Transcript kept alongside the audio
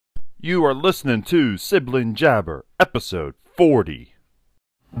You are listening to Sibling Jabber, episode 40.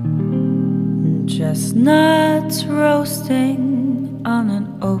 Chestnuts roasting on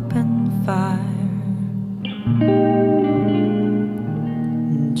an open fire.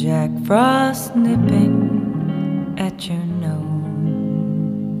 Jack Frost nipping at your nose.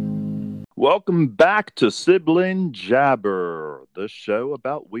 Welcome back to Sibling Jabber, the show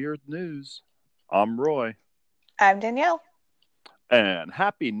about weird news. I'm Roy. I'm Danielle. And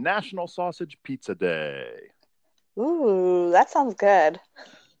happy National Sausage Pizza Day. Ooh, that sounds good.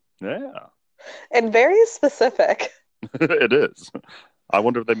 Yeah. And very specific. It is. I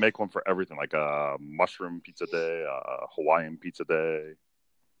wonder if they make one for everything, like a mushroom pizza day, a Hawaiian pizza day.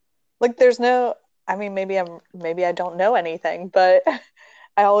 Like there's no, I mean, maybe I don't know anything, but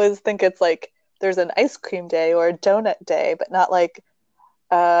I always think it's like there's an ice cream day or a donut day, but not like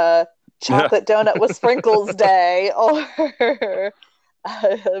chocolate donut with sprinkles day or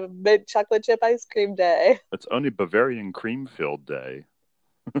mid chocolate chip ice cream day. It's only Bavarian cream filled day.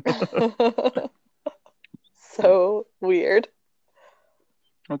 So weird.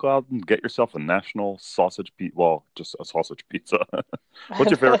 I'll go out and get yourself a national sausage pizza. Well, just a sausage pizza.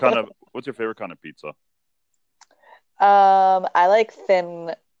 What's your favorite kind of pizza? I like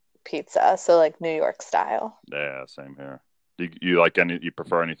thin pizza, so like New York style. Yeah, same here. You like any? You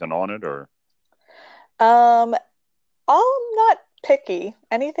prefer anything on it, or? I'm not picky.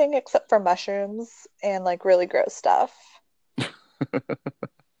 Anything except for mushrooms and like really gross stuff.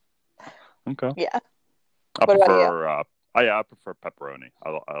 Okay. Yeah. I What prefer. about I prefer pepperoni.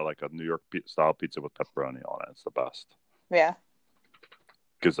 I like a New York style pizza with pepperoni on it. It's the best. Yeah.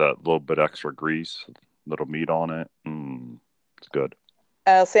 Gives that little bit extra grease, little meat on it. It's good.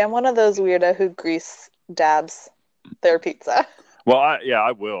 See, I'm one of those weirdo who grease dabs their pizza. Well,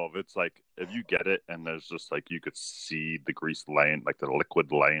 I will. If it's like, if you get it and there's just like, you could see the grease laying, like the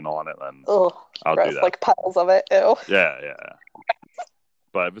liquid laying on it, then I'll gross, do that. like piles of it. Ew. Yeah.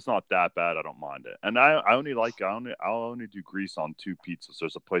 But if it's not that bad, I don't mind it. And I'll only do grease on two pizzas.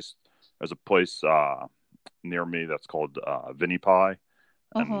 There's a place near me that's called Vinnie Pie,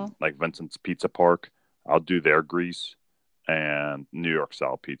 and like Vincent's Pizza Park. I'll do their grease. And New York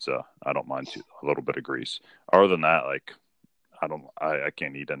style pizza, I don't mind a little bit of grease. Other than that, like, I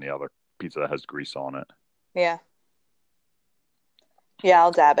can't eat any other pizza that has grease on it. Yeah,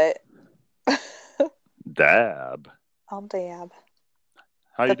 I'll dab it. Dab. I'll dab.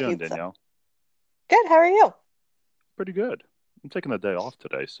 How the you doing, pizza. Danielle? Good. How are you? Pretty good. I'm taking the day off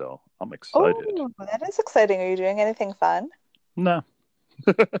today, so I'm excited. Oh, that is exciting. Are you doing anything fun? No.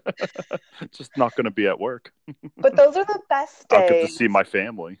 Just not going to be at work. But those are the best days. I'll get to see my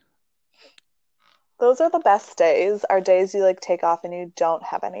family. Those are the best days. Are days you like take off and you don't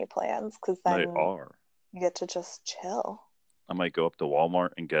have any plans, because then They are. you get to just chill. I might go up to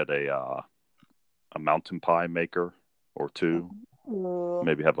Walmart and get a mountain pie maker or two. Ooh.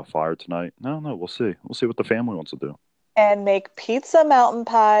 Maybe have a fire tonight. No, we'll see. We'll see what the family wants to do. And make pizza mountain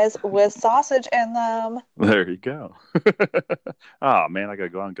pies with sausage in them. There you go. Ah, man, I gotta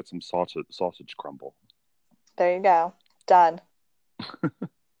go out and get some sausage crumble. There you go. Done.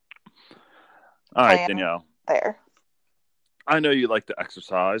 All right, Danielle. There. I know you like to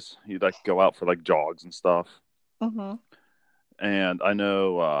exercise. You like to go out for like jogs and stuff. Mm-hmm. And I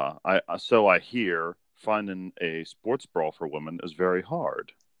know, I hear finding a sports bra for women is very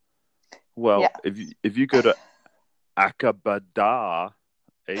hard. Well, yeah. if you go to Acabada,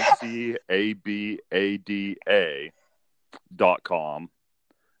 ACABADA.com,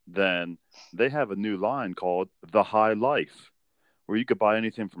 then they have a new line called The High Life, where you could buy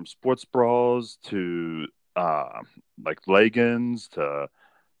anything from sports bras to like leggings to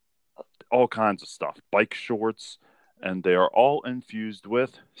all kinds of stuff, bike shorts, and they are all infused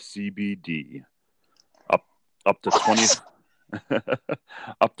with CBD, up to 20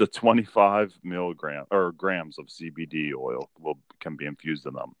 up to 25 grams of CBD oil can be infused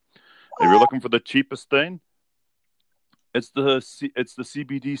in them. If you're looking for the cheapest thing, it's the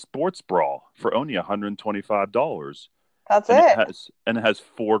CBD sports bra for only $125. That's it has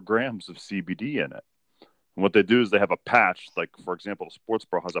 4 grams of CBD in it. And what they do is they have a patch, like for example, the sports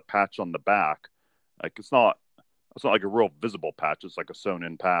bra has a patch on the back. Like it's not like a real visible patch. It's like a sewn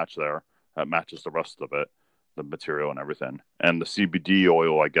in patch there that matches the rest of it, the material and everything. And the CBD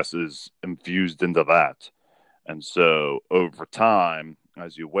oil, I guess, is infused into that. And so over time,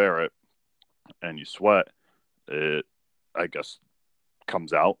 as you wear it and you sweat, it, I guess,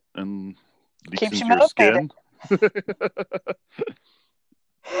 comes out and leaks Keeps into you your skin.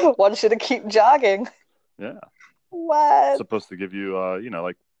 Wants you to keep jogging. Yeah. What? It's supposed to give you,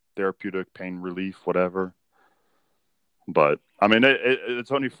 like therapeutic pain relief, whatever. But I mean,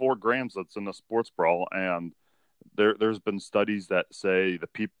 it's only 4 grams that's in the sports bra, and there's been studies that say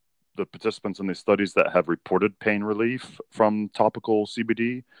the participants in these studies that have reported pain relief from topical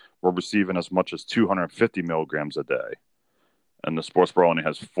CBD were receiving as much as 250 milligrams a day, and the sports bra only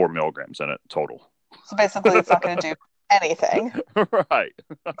has 4 milligrams in it total. So basically, it's not going to do anything. Right.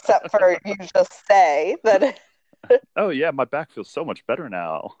 Except for you just say that. Oh yeah, my back feels so much better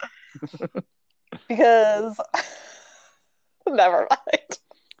now. Because never mind.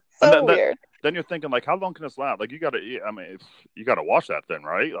 So weird. Then you're thinking, like, how long can this last? Like, you gotta wash that thing,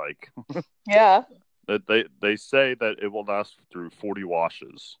 right? Like, yeah. They say that it will last through 40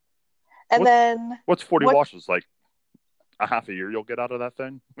 washes. And then what's 40 washes? Like a half a year you'll get out of that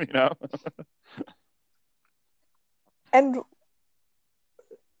thing, you know? And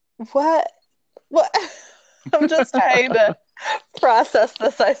what? I'm just trying to process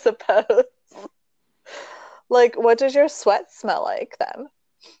this, I suppose. Like, what does your sweat smell like then?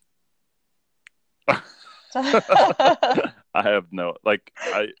 I have no, like,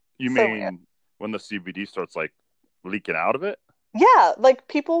 you So mean weird. when the CBD starts like leaking out of it? Yeah, like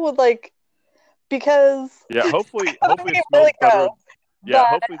people would like, because Yeah, hopefully it really smells better. gross, Yeah, but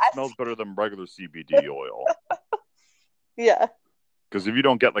hopefully it smells better than regular CBD oil. yeah. Because if you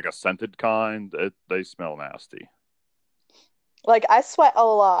don't get like a scented kind, they smell nasty. Like I sweat a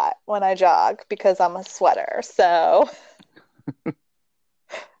lot when I jog because I'm a sweater. So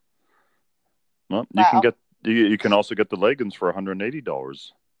Well, wow. you can also get the leggings for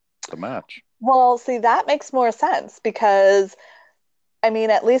 $180 to match. Well, see, that makes more sense because I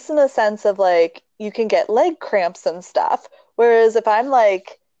mean, at least in the sense of like you can get leg cramps and stuff. Whereas if I'm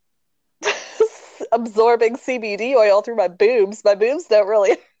like absorbing CBD oil through my boobs don't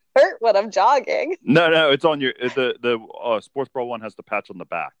really hurt when I'm jogging. No, it's on your the sports bra one has the patch on the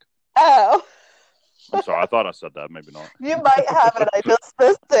back. Oh, I'm sorry, I thought I said that. Maybe not. you might have it. I just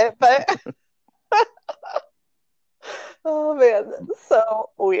missed it, but oh man, that's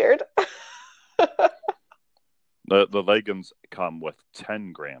so weird. The leggings come with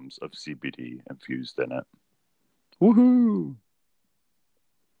 10 grams of CBD infused in it. Woohoo!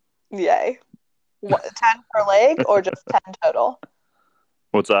 Yay. What, 10 per leg or just 10 total?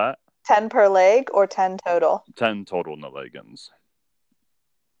 What's that? 10 per leg or 10 total? 10 total in the leggings.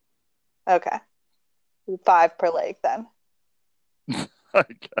 Okay. 5 per leg then. I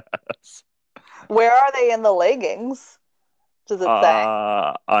guess. Where are they in the leggings? Does it say?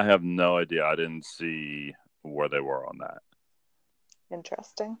 I have no idea. I didn't see where they were on that.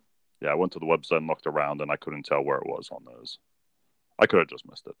 Interesting. Yeah, I went to the website and looked around, and I couldn't tell where it was on those. I could have just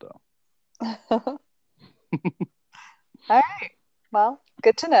missed it, though. All right. Well,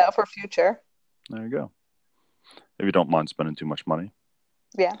 good to know for future. There you go. If you don't mind spending too much money.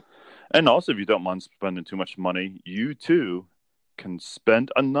 Yeah. And also, if you don't mind spending too much money, you too can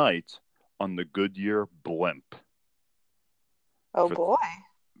spend a night on the Goodyear Blimp. Oh boy.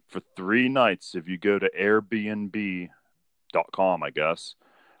 For 3 nights, if you go to Airbnb.com, I guess,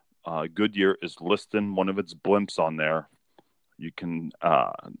 Goodyear is listing one of its blimps on there. You can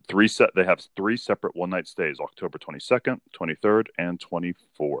they have 3 separate one-night stays: October 22nd, 23rd, and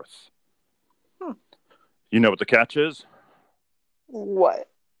 24th. You know what the catch is? What?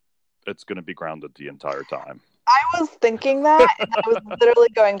 It's going to be grounded the entire time. I was thinking that, and I was literally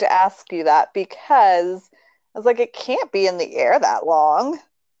going to ask you that because I was like, it can't be in the air that long.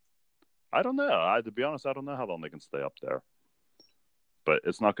 I don't know. To be honest, I don't know how long they can stay up there. But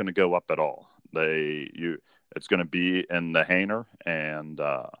it's not going to go up at all. It's going to be in the hangar, and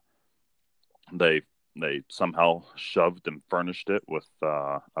they somehow shoved and furnished it with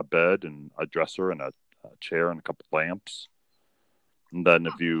a bed and a dresser and a chair and a couple lamps. And then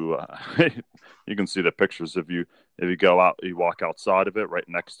if you you can see the pictures. If you go out, you walk outside of it. Right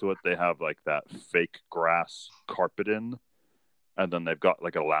next to it, they have like that fake grass carpet in. And then they've got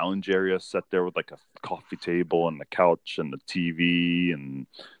like a lounge area set there with like a coffee table and the couch and the TV and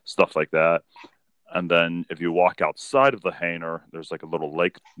stuff like that. And then if you walk outside of the hangar, there's like a little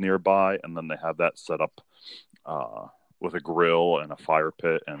lake nearby. And then they have that set up with a grill and a fire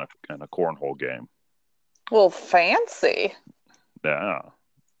pit and a cornhole game. Well, fancy. Yeah.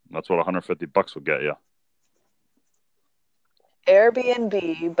 That's what $150 would get you.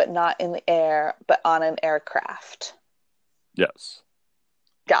 Airbnb, but not in the air, but on an aircraft. Yes.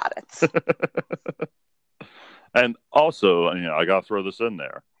 Got it. And also, I got to throw this in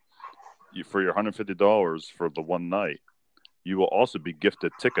there. For your $150 for the one night, you will also be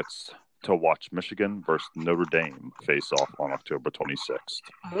gifted tickets to watch Michigan versus Notre Dame face off on October 26th.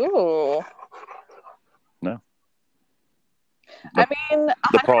 Ooh. No. I mean,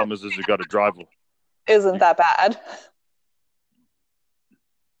 the problem is you got to drive. Isn't that bad?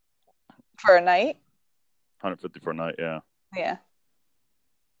 For a night? 150 for a night. Yeah. Yeah.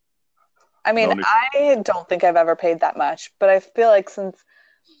 I mean, No need. I don't think I've ever paid that much, but I feel like since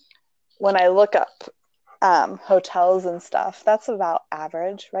when I look up hotels and stuff, that's about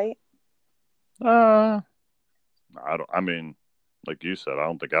average, right? Uh, I don't. I mean, like you said, I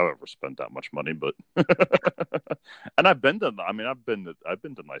don't think I've ever spent that much money, but and I've been to. I mean, I've been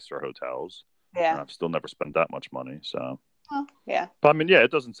to nicer hotels, and Yeah. I've still never spent that much money. So, Oh, yeah. but I mean, yeah,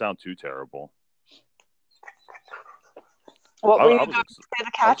 it doesn't sound too terrible. What I, were you I going was to ex- say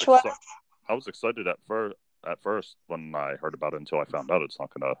the I was catch was? excited. I was excited at first when I heard about it until I found out it's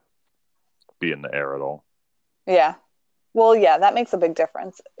not going to be in the air at all. Yeah. Well, yeah, that makes a big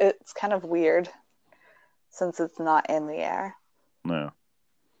difference. It's kind of weird since it's not in the air. Yeah.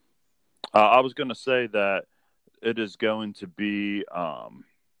 I was going to say that it is going to be.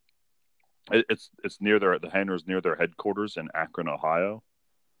 It's near the hangar is near their headquarters in Akron, Ohio.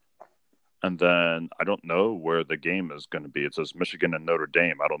 And then I don't know where the game is going to be. It says Michigan and Notre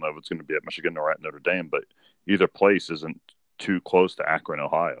Dame. I don't know if it's going to be at Michigan or at Notre Dame, but either place isn't too close to Akron,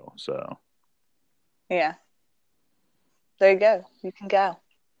 Ohio. So, Yeah. There you go. You can go.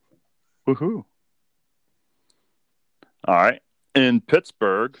 woohoo! All right, in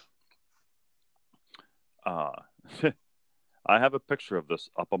Pittsburgh, uh, I have a picture of this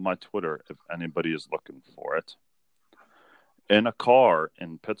up on my Twitter if anybody is looking for it. In a car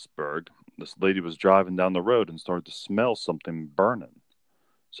in Pittsburgh, this lady was driving down the road and started to smell something burning.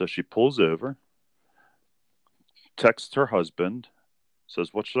 So she pulls over, texts her husband,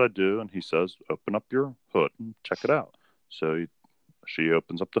 says, "What should I do?" And he says, "Open up your hood and check it out." So she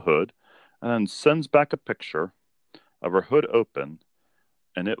opens up the hood and then sends back a picture of her hood open,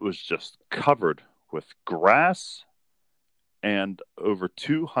 and it was just covered with grass and over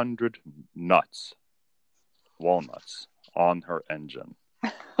 200 nuts, walnuts, on her engine.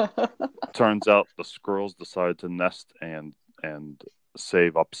 Turns out the squirrels decided to nest and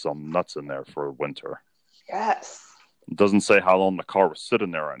save up some nuts in there for winter. Yes. It doesn't say how long the car was sitting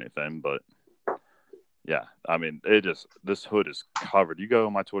there or anything, but yeah, I mean, this hood is covered. You go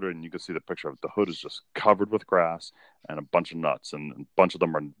on my Twitter and you can see the picture of it. The hood is just covered with grass and a bunch of nuts, and a bunch of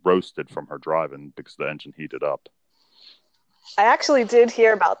them are roasted from her driving because the engine heated up. I actually did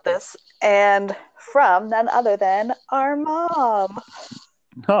hear about this, and from none other than our mom.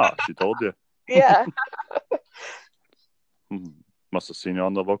 Huh, she told you. Yeah, Must have seen you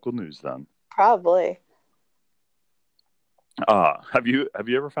on the local news then. probably. Have you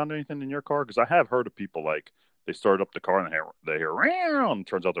ever found anything in your car? Because I have heard of people like they start up the car and they hear "Meow," and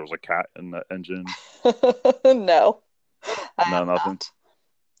turns out there was a cat in the engine. No, I No, have nothing. not.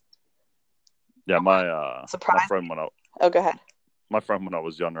 Yeah, my Surprise. friend Oh, go ahead. when I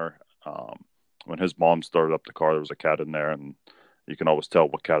was younger, when his mom started up the car, there was a cat in there, and you can always tell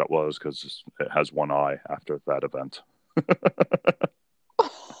what cat it was because it has one eye after that event.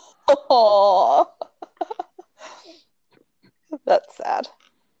 Oh, that's sad.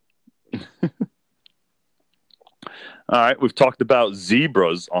 All right, we've talked about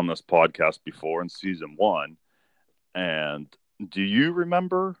zebras on this podcast before in season 1, and do you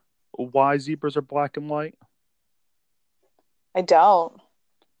remember why zebras are black and white? I don't.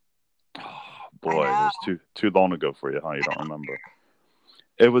 Oh, I boy, it know. was too long ago for you, huh? You don't remember.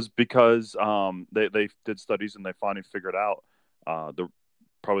 It was because they did studies and they finally figured out the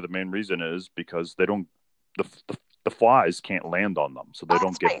probably the main reason is because they don't the flies can't land on them, so they don't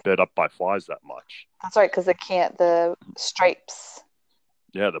That's get right. bit up by flies that much. That's right, because the stripes.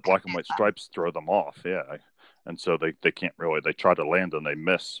 Yeah, the black and white stripes throw them off. Yeah, and so they can't really. They try to land and they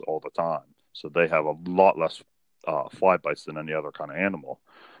miss all the time. So they have a lot less fly bites than any other kind of animal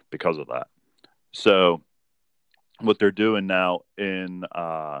because of that. So what they're doing now in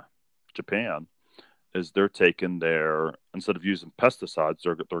Japan is they're taking their instead of using pesticides,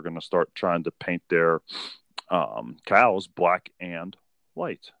 they're going to start trying to paint their cows black and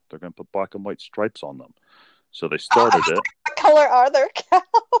white. They're going to put black and white stripes on them. So they started it. What color are their cows?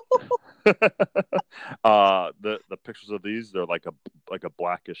 The pictures of these, they're like a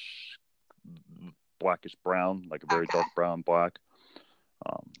blackish brown, like a very dark brown black.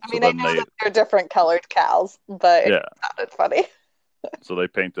 I So mean, I then know that they're different colored cows, but it yeah, sounded funny. so they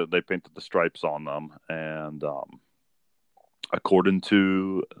painted the stripes on them, and according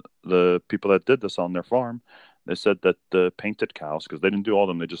to the people that did this on their farm, they said that the painted cows, because they didn't do all of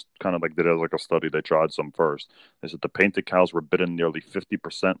them, they just kind of like did it as like a study. They tried some first. They said the painted cows were bitten nearly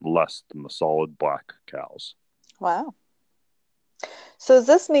 50% less than the solid black cows. Wow. So does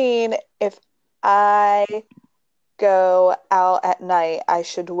this mean if I go out at night, I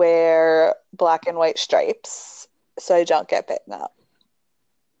should wear black and white stripes so I don't get bitten up?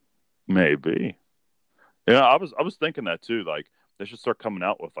 Maybe. Yeah, I was thinking that too. Like they should start coming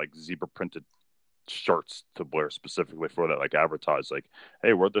out with like zebra printed shirts to wear specifically for that, like advertise like,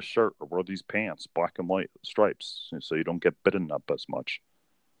 hey, wear this shirt or wear these pants, black and white stripes, so you don't get bitten up as much.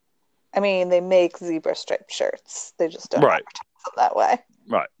 I mean, they make zebra striped shirts. They just don't Right, advertise them that way.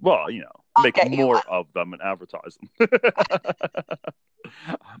 right. Well, I'll make get you more one. of them and advertise them.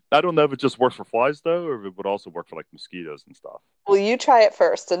 I don't know if it just works for flies though, or if it would also work for like mosquitoes and stuff. Will you try it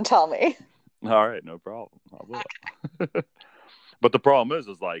first and tell me? All right, no problem. I will. But the problem is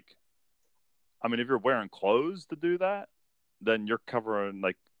like, I mean, if you're wearing clothes to do that, then you're covering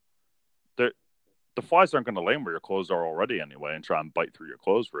like the flies aren't going to land where your clothes are already anyway and try and bite through your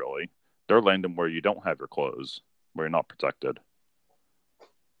clothes. Really, they're landing where you don't have your clothes, where you're not protected.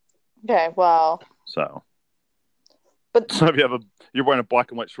 Okay, well, So, but so if you're wearing a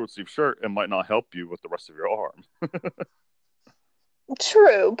black and white short sleeve shirt, it might not help you with the rest of your arm.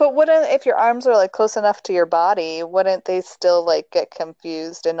 true. But wouldn't, if your arms are like close enough to your body, wouldn't they still like get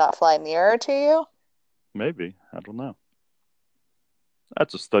confused and not fly nearer to you? Maybe, I don't know.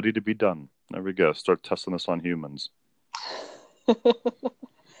 That's a study to be done. There we go. Start testing this on humans.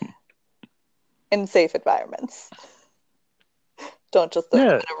 In safe environments. Don't just throw them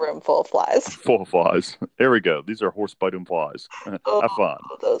Yeah, in a room full of flies. full of flies. There we go. These are horse biting flies. Oh, Have fun.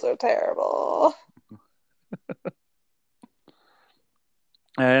 those are terrible.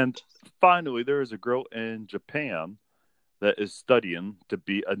 And finally, there is a girl in Japan that is studying to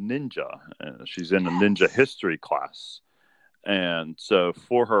be a ninja. She's in a ninja history class. And so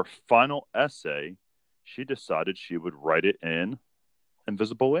for her final essay, she decided she would write it in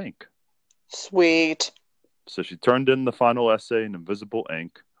invisible ink. Sweet. So she turned in the final essay in invisible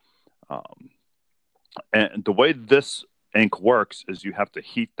ink. Um, and the way this ink works is you have to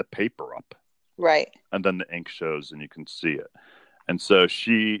heat the paper up, Right. and then the ink shows and you can see it. And so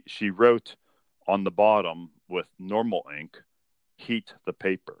she wrote on the bottom with normal ink, heat the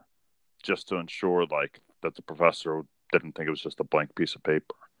paper, just to ensure like that the professor didn't think it was just a blank piece of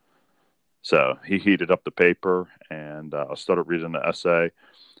paper. So he heated up the paper and started reading the essay.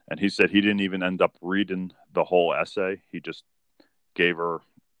 And he said he didn't even end up reading the whole essay. He just gave her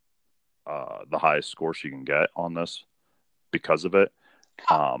the highest score she can get on this because of it.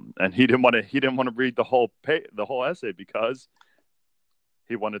 And he didn't want to read the whole essay because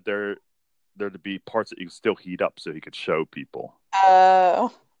he wanted there to be parts that you could still heat up so he could show people.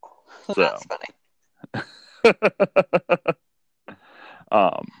 Oh, So, that's funny.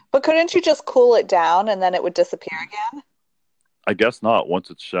 But couldn't you just cool it down and then it would disappear again? I guess not. Once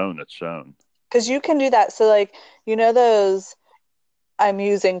it's shown, it's shown. Because you can do that. So, like, you know those, I'm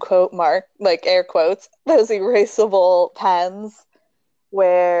using quote mark, like air quotes, those erasable pens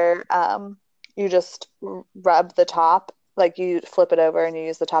where you just rub the top, like you flip it over and you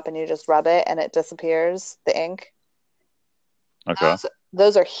use the top and you just rub it and it disappears, the ink. Okay.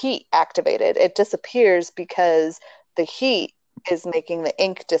 Those are heat activated. It disappears because the heat is making the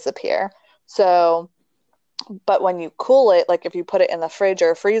ink disappear. So, but when you cool it, like if you put it in the fridge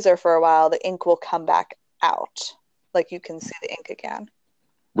or freezer for a while, the ink will come back out. Like you can see the ink again.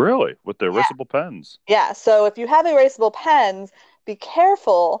 Really? With the erasable pens? Yeah. So if you have erasable pens, be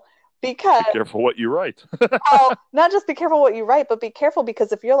careful because, Be careful what you write. well, not just be careful what you write, but be careful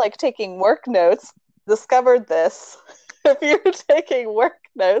because if you're like taking work notes, discovered this. If you're taking work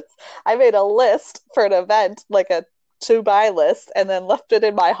notes, I made a list for an event, like a to buy list, and then left it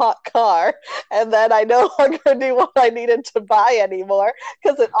in my hot car. And then I no longer knew what I needed to buy anymore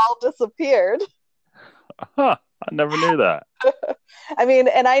because it all disappeared. Huh. I never knew that. I mean,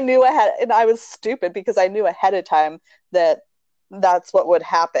 and I knew ahead, and I was stupid because I knew ahead of time that that's what would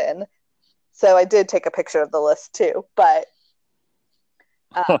happen. So I did take a picture of the list too. But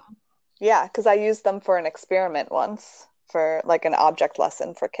yeah, because I used them for an experiment once for like an object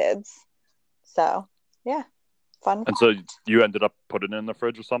lesson for kids. So yeah, fun. And so you ended up putting it in the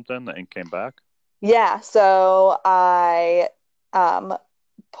fridge or something? The ink came back? Yeah, so I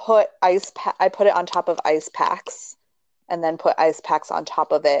put I put it on top of ice packs and then put ice packs on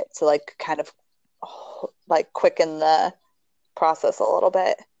top of it to like kind of like quicken the process a little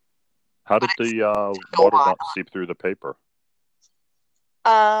bit. How did the water not seep through the paper?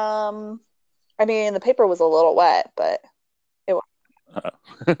 I mean, the paper was a little wet, but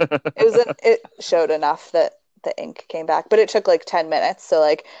it showed enough that the ink came back, but it took like 10 minutes. So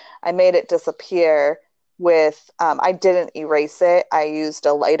like I made it disappear with I didn't erase it. I used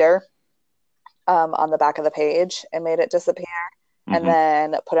a lighter on the back of the page and made it disappear. And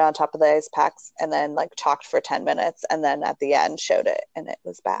then put it on top of the ice packs and then like chalked for 10 minutes and then at the end showed it and it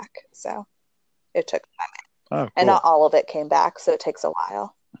was back. So it took time. Oh, cool. And not all of it came back, so it takes a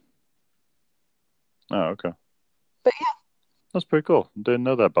while. Oh, okay. But yeah, That's pretty cool. Didn't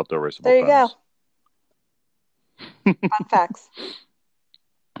know that about the erasable there you go. pens. Fun facts.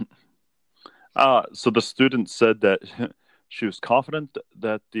 So the student said that she was confident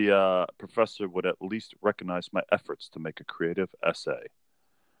that the professor would at least recognize my efforts to make a creative essay.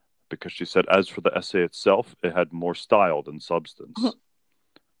 Because she said, as for the essay itself, it had more style than substance.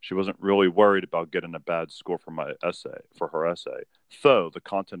 She wasn't really worried about getting a bad score for her essay, though the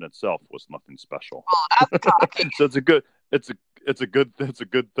content itself was nothing special. That's cocky. So it's a good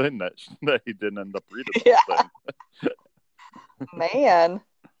thing that he didn't end up reading the whole thing. Man.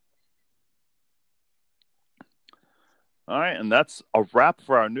 All right, and that's a wrap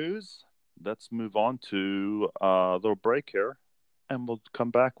for our news. Let's move on to a little break here, and we'll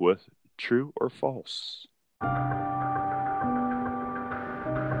come back with true or false.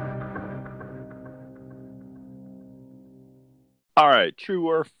 All right, true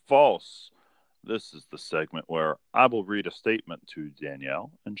or false. This is the segment where I will read a statement to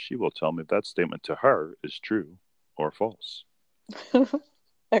Danielle, and she will tell me if that statement to her is true or false.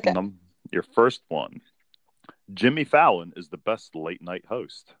 Okay. Your first one. Jimmy Fallon is the best late night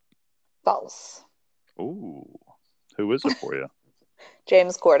host. False. Ooh. Who is it for you?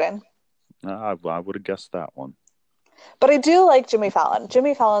 James Corden. I would have guessed that one. But I do like Jimmy Fallon.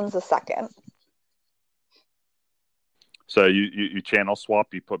 Jimmy Fallon's the second. So you channel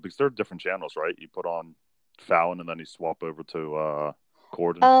swap, because there are different channels, right? You put on Fallon and then you swap over to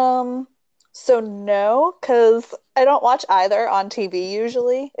Corden. So no, because I don't watch either on TV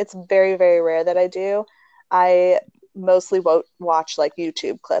usually. It's very, very rare that I do. I mostly watch like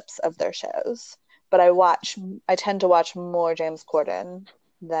YouTube clips of their shows. But I tend to watch more James Corden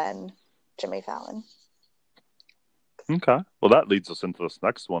than Jimmy Fallon. Okay. Well, that leads us into this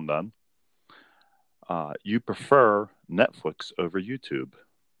next one then. You prefer Netflix over YouTube?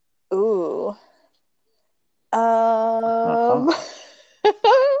 Ooh. I'm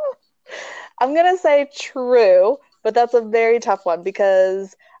going to say true, but that's a very tough one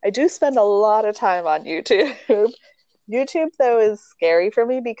because I do spend a lot of time on YouTube. YouTube, though, is scary for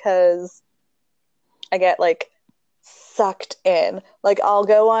me because I get like sucked in. Like, I'll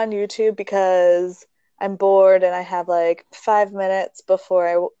go on YouTube because I'm bored and I have like 5 minutes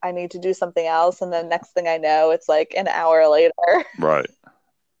before I need to do something else. And then next thing I know, it's like an hour later. Right.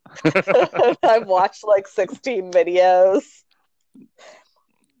 I've watched like 16 videos.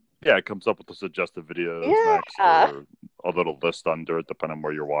 Yeah, it comes up with the suggested videos next, or a little list under it, depending on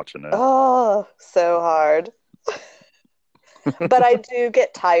where you're watching it. Oh, so hard. But I do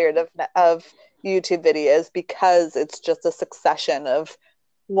get tired of YouTube videos because it's just a succession of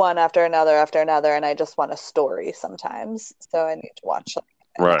one after another, and I just want a story sometimes. So I need to watch like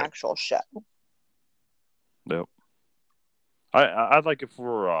an actual show. Yep. I like it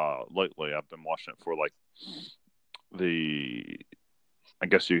for lately. I've been watching it for like I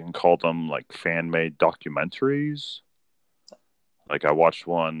guess you can call them like fan-made documentaries. Like I watched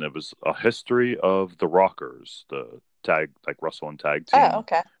one, it was a history of the Rockers, the wrestling tag team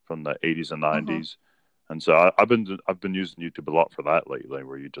from the 80s and 90s. Mm-hmm. And so I've been using YouTube a lot for that lately,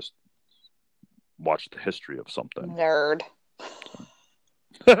 where you just watch the history of something. Nerd.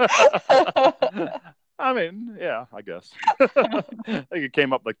 I mean, yeah, I guess. Like it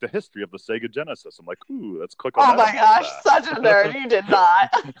came up like the history of the Sega Genesis. I'm like, ooh, let's click on that. Oh my gosh, such a nerd. You did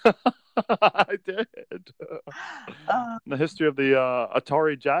not. I did. The history of the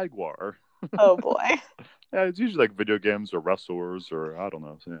Atari Jaguar. Oh boy. Yeah, it's usually like video games or wrestlers or I don't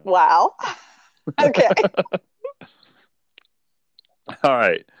know. Yeah. Wow. Okay. All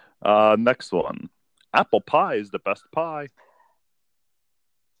right. Next one. Apple pie is the best pie.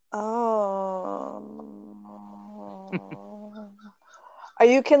 Are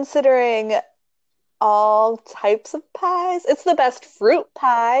you considering all types of pies? It's the best fruit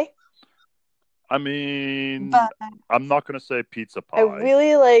pie. I mean, I'm not going to say pizza pie. I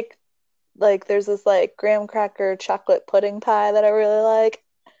really like there's this like graham cracker chocolate pudding pie that I really like.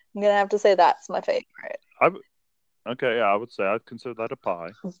 I'm going to have to say that's my favorite. Okay, yeah, I would say I'd consider that a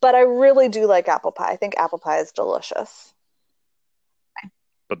pie. But I really do like apple pie. I think apple pie is delicious.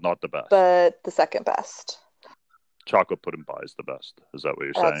 But not the best. But the second best. Chocolate pudding pie is the best. Is that what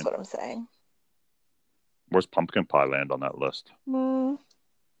you're saying? That's what I'm saying. Where's pumpkin pie land on that list?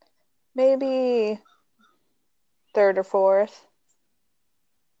 Maybe third or fourth.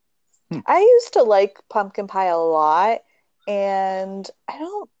 I used to like pumpkin pie a lot, and I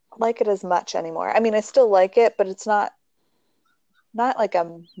don't like it as much anymore. I mean, I still like it, but it's not like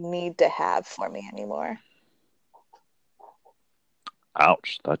a need to have for me anymore.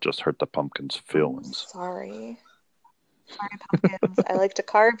 Ouch, that just hurt the pumpkin's feelings. Sorry, pumpkins. I like to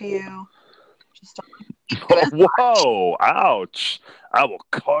carve you. Just don't do Whoa! Ouch! I will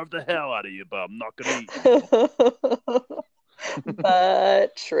carve the hell out of you, but I'm not gonna eat you.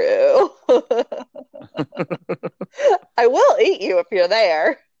 But true. I will eat you if you're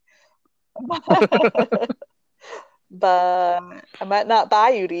there. But I might not buy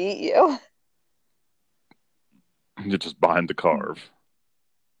you to eat you. You're just behind the carve.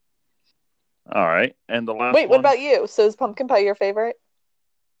 All right, and the last Wait, what one. about you? So is pumpkin pie your favorite?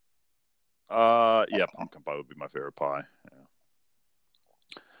 Yeah, pumpkin pie would be my favorite pie. Yeah.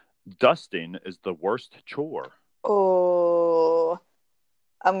 Dusting is the worst chore. Oh,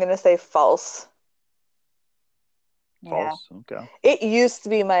 I'm gonna say false. Yeah. False. Okay. It used to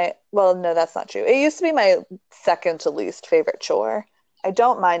be well, no, that's not true. It used to be my second to least favorite chore. I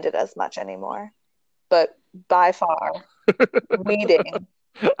don't mind it as much anymore, but by far, weeding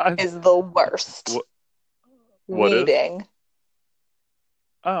is the worst. What is? Weeding.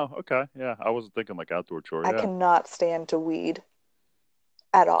 Oh, okay. Yeah, I wasn't thinking like outdoor chore. I Yeah. cannot stand to weed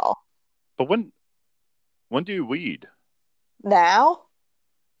at all. But when do you weed? Now?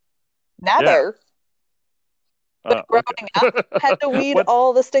 Never. But growing Okay. up, I had to weed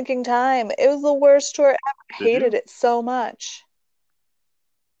all the stinking time. It was the worst chore ever. I Did hated you? it so much.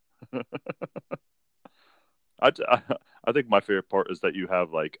 I think my favorite part is that you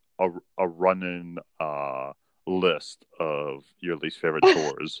have like a running list of your least favorite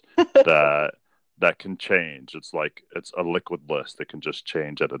chores that can change. It's like it's a liquid list that can just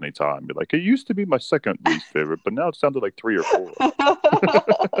change at any time. Be like, it used to be my second least favorite, but now it sounded like 3 or 4.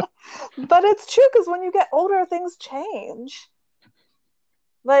 But it's true because when you get older, things change.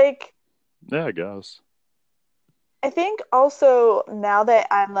 Like, Yeah, I guess. I think also now that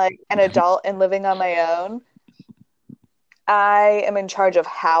I'm like an adult and living on my own, I am in charge of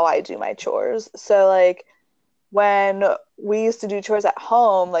how I do my chores. So like when we used to do chores at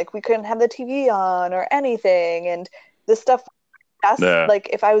home, like we couldn't have the TV on or anything, and the stuff Yeah. like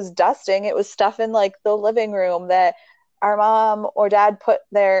if I was dusting, it was stuff in like the living room that our mom or dad put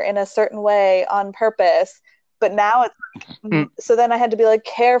there in a certain way on purpose. But now it's like, so then I had to be like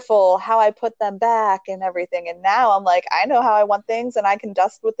careful how I put them back and everything. And now I'm like, I know how I want things and I can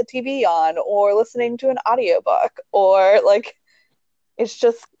dust with the TV on or listening to an audiobook or like it's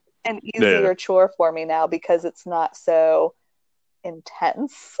just an easier chore for me now because it's not so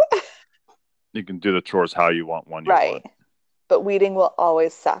intense. You can do the chores how you want when you Right. want. But weeding will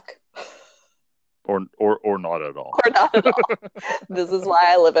always suck. Or not at all. Or not at all. This is why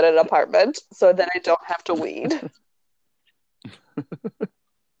I live in an apartment, so that I don't have to weed.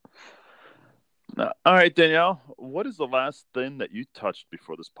 All right, Danielle, what is the last thing that you touched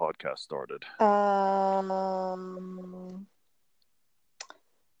before this podcast started?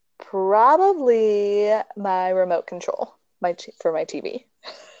 Probably my remote control for my TV.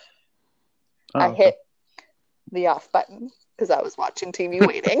 I hit the off button because I was watching TV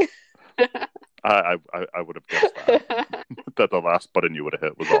waiting. I would have guessed that the last button you would have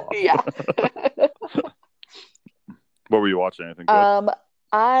hit was off. Yeah. What were you watching? Anything good?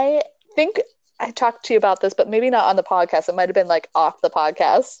 I think I talked to you about this, but maybe not on the podcast. It might have been like off the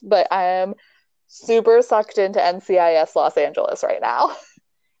podcast, but I am super sucked into NCIS Los Angeles right now.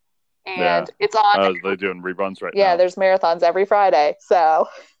 And it's on. They're doing reruns right now. Yeah, there's marathons every Friday. So.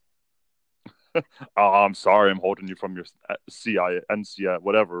 Oh, I'm sorry. I'm holding you from your NCI,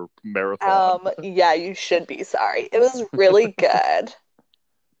 whatever, marathon. Yeah, you should be sorry. It was really good.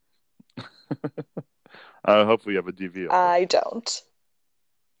 Hopefully you have a DVR. I don't.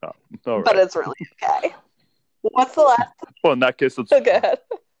 Oh, all right. But it's really okay. What's the last? Well, in that case, it's good.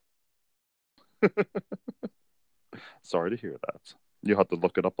 Sorry to hear that. You'll have to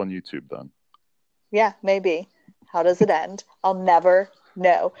look it up on YouTube then. Yeah, maybe. How does it end? I'll never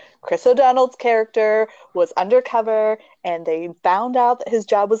know. Chris O'Donnell's character was undercover and they found out that his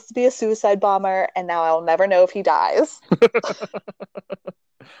job was to be a suicide bomber, and now I'll never know if he dies.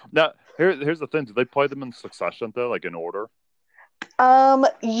 Now, here's the thing. Do they play them in succession though, like in order?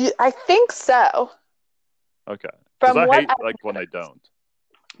 I think so. Okay. Because I hate when they don't.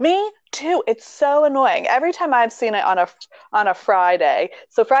 Me too. It's so annoying. Every time I've seen it on a Friday.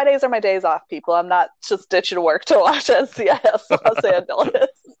 So Fridays are my days off, people. I'm not just ditching work to watch NCIS Los Angeles.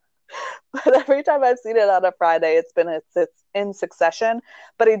 But every time I've seen it on a Friday, it's in succession.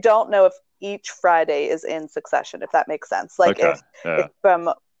 But I don't know if each Friday is in succession, if that makes sense. Like if from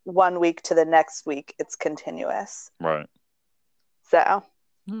one week to the next week, it's continuous. Right. So.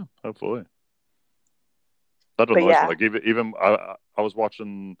 Hopefully. That annoys me. Like even I was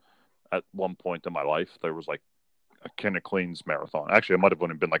watching at one point in my life, there was like a Ken of Clean's marathon. Actually, it might have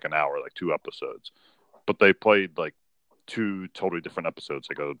only been like an hour, like 2 episodes. But they played like two totally different episodes,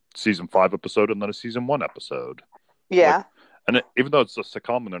 like a season 5 episode and then a season 1 episode. Yeah. Even though it's a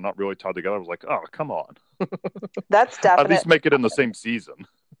sitcom and they're not really tied together, I was like, oh, come on. That's definitely. At least make it in the same season.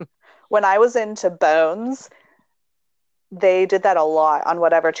 When I was into Bones, they did that a lot on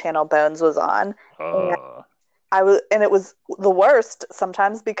whatever channel Bones was on. And it was the worst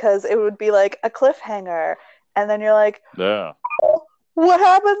sometimes because it would be like a cliffhanger, and then you're like, yeah, oh, what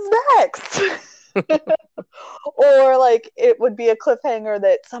happens next? Or like it would be a cliffhanger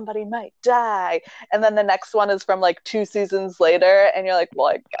that somebody might die, and then the next one is from like 2 seasons later, and you're like, well,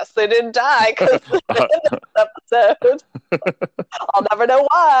 I guess they didn't die because this episode. I'll never know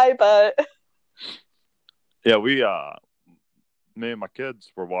why, but yeah, me and my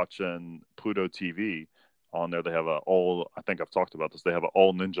kids were watching Pluto TV. On there, they have I think I've talked about this. They have an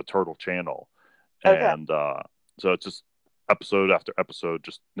all Ninja Turtle channel, and so it's just episode after episode,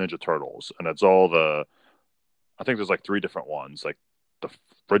 just Ninja Turtles, and it's all I think there's like 3 different ones, like the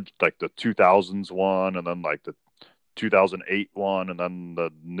 2000s one, and then like the 2008 one, and then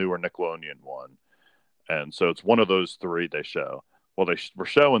the newer Nickelodeon one. And so it's one of those 3 they show. Well, they were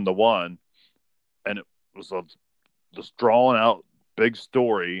showing the one, and it was this drawn out big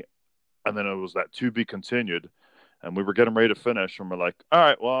story, and then it was that to be continued, and we were getting ready to finish, and we're like, all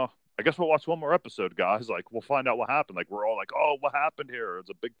right, well, I guess we'll watch one more episode, guys. Like, we'll find out what happened. Like, we're all like, oh, what happened here?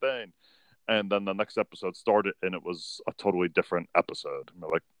 It's a big thing. And then the next episode started, and it was a totally different episode. And we're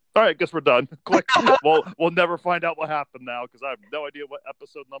like, all right, guess we're done. Click. We'll never find out what happened now because I have no idea what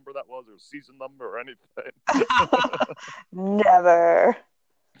episode number that was or season number or anything. Never.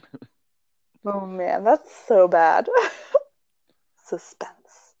 Oh, man, that's so bad. Suspense.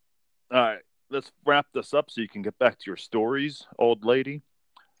 All right, let's wrap this up so you can get back to your stories, old lady.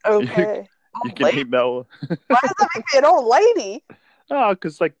 Okay. You can email. Why does that make me an old lady? Oh,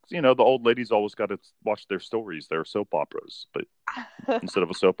 because the old ladies always got to watch their stories, their soap operas. But instead of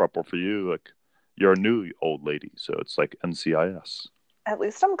a soap opera for you, like you're a new old lady, so it's like NCIS. At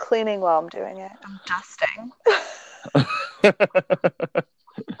least I'm cleaning while I'm doing it. I'm dusting.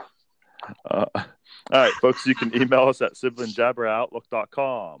 All right, folks, you can email us at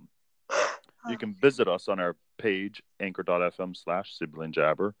siblingJabber@outlook.com. You can visit us on our page,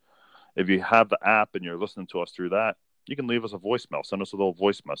 anchor.fm/siblingJabber. If you have the app and you're listening to us through that, you can leave us a voicemail. Send us a little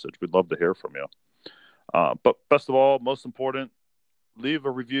voice message. We'd love to hear from you. But best of all, most important, leave a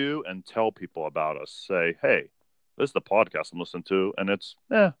review and tell people about us. Say, hey, this is the podcast I'm listening to, and it's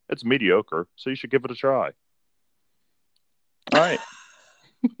mediocre, so you should give it a try. All right.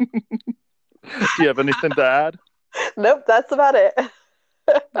 Do you have anything to add? Nope, that's about it.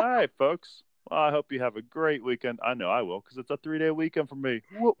 All right, folks. Well, I hope you have a great weekend. I know I will, because it's a 3-day weekend for me.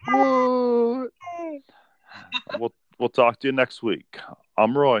 We'll talk to you next week.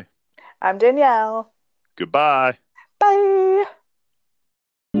 I'm Roy. I'm Danielle. Goodbye. Bye.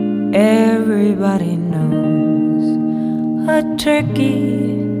 Everybody knows a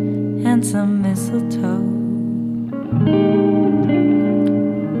turkey and some mistletoe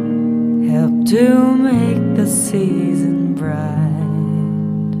help to make the season bright.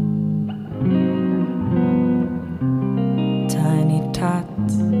 Tiny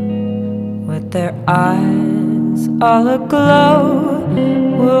tots with their eyes all aglow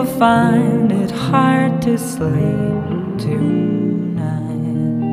will find it hard to sleep tonight.